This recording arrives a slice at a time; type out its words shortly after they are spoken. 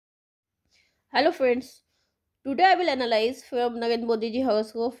Hello friends, today I will analyze from Narendra Modi ji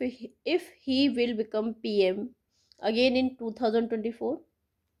horoscope if he will become PM again in 2024.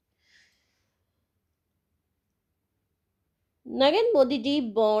 Narendra Modi ji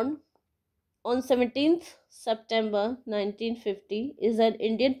born on 17th September 1950 is an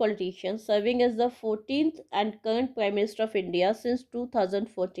Indian politician serving as the 14th and current Prime Minister of India since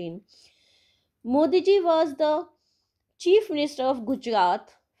 2014. Modi ji was the Chief Minister of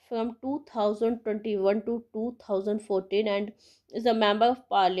Gujarat from 2021 to 2014 and is a member of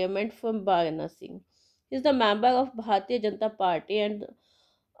parliament from Varanasi. He is the member of Bharatiya Janata Party and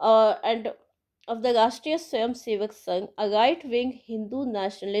of the Rashtriya Swayam Sevak Sangh, a right-wing Hindu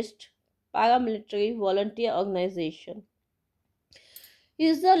nationalist paramilitary volunteer organization. He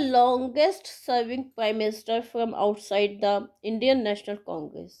is the longest serving prime minister from outside the Indian National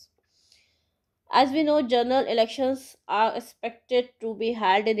Congress. As we know, general elections are expected to be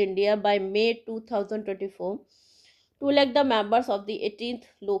held in India by May 2024 to elect the members of the 18th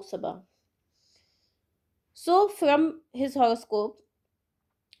Lok Sabha. So, from his horoscope,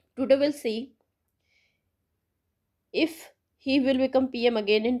 today we'll see if he will become PM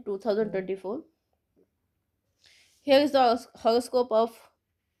again in 2024. Here is the horoscope of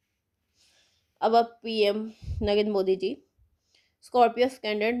our PM Narendra Modi ji. Scorpio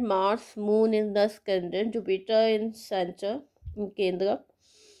ascendant, Mars, Moon in the ascendant, Jupiter in center, in Kendra,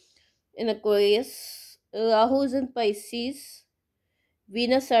 in Aquarius, Rahu is in Pisces,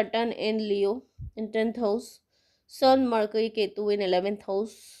 Venus, Saturn in Leo in 10th house, Sun, Mercury, Ketu in 11th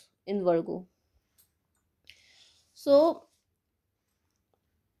house in Virgo. So,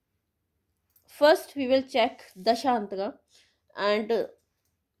 first we will check Dashantara, and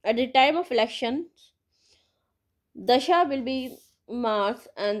at the time of election, Dasha will be Mars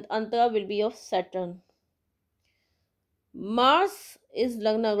and Antara will be of Saturn. Mars is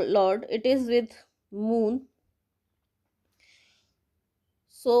Lagna Lord, it is with Moon,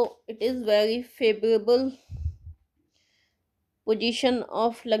 so it is very favorable position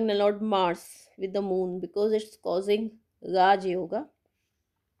of Lagna Lord Mars with the Moon because it's causing Raj Yoga.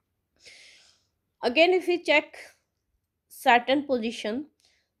 Again, if we check Saturn position,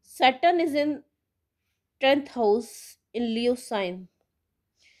 Saturn is in 10th house in Leo sign,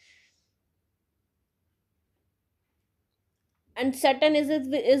 and Saturn is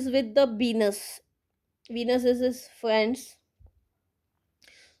with the Venus. Venus is his friends.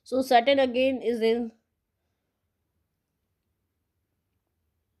 So Saturn again is in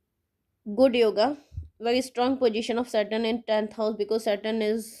good yoga, very strong position of Saturn in 10th house because Saturn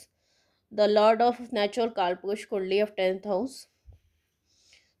is the lord of natural Kalpurush Kundli of 10th house.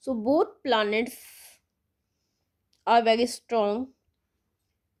 So both planets are very strong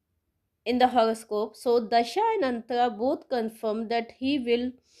in the horoscope. So Dasha and Antara both confirm that he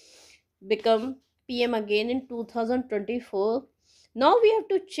will become PM again in 2024. Now we have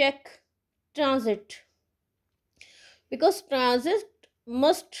to check transit because transit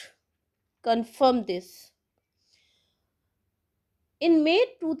must confirm this. In May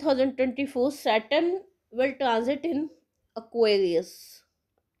 2024, Saturn will transit in Aquarius.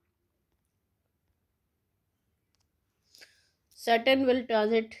 Saturn will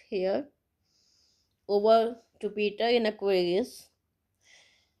transit here over Jupiter in Aquarius,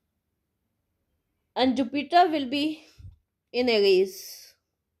 and Jupiter will be in Aries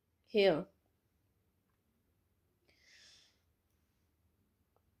here.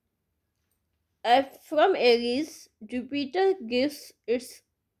 From Aries, Jupiter gives its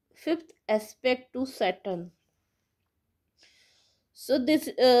fifth aspect to Saturn. So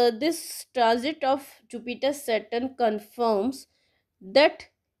this transit of Jupiter Saturn confirms that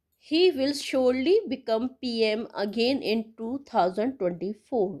he will surely become PM again in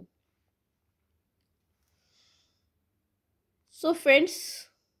 2024. So friends,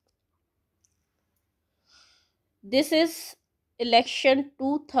 this is election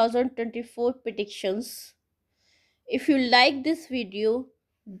 2024 predictions. If you like this video,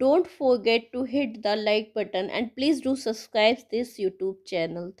 don't forget to hit the like button and please do subscribe this YouTube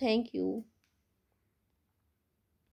channel. Thank you.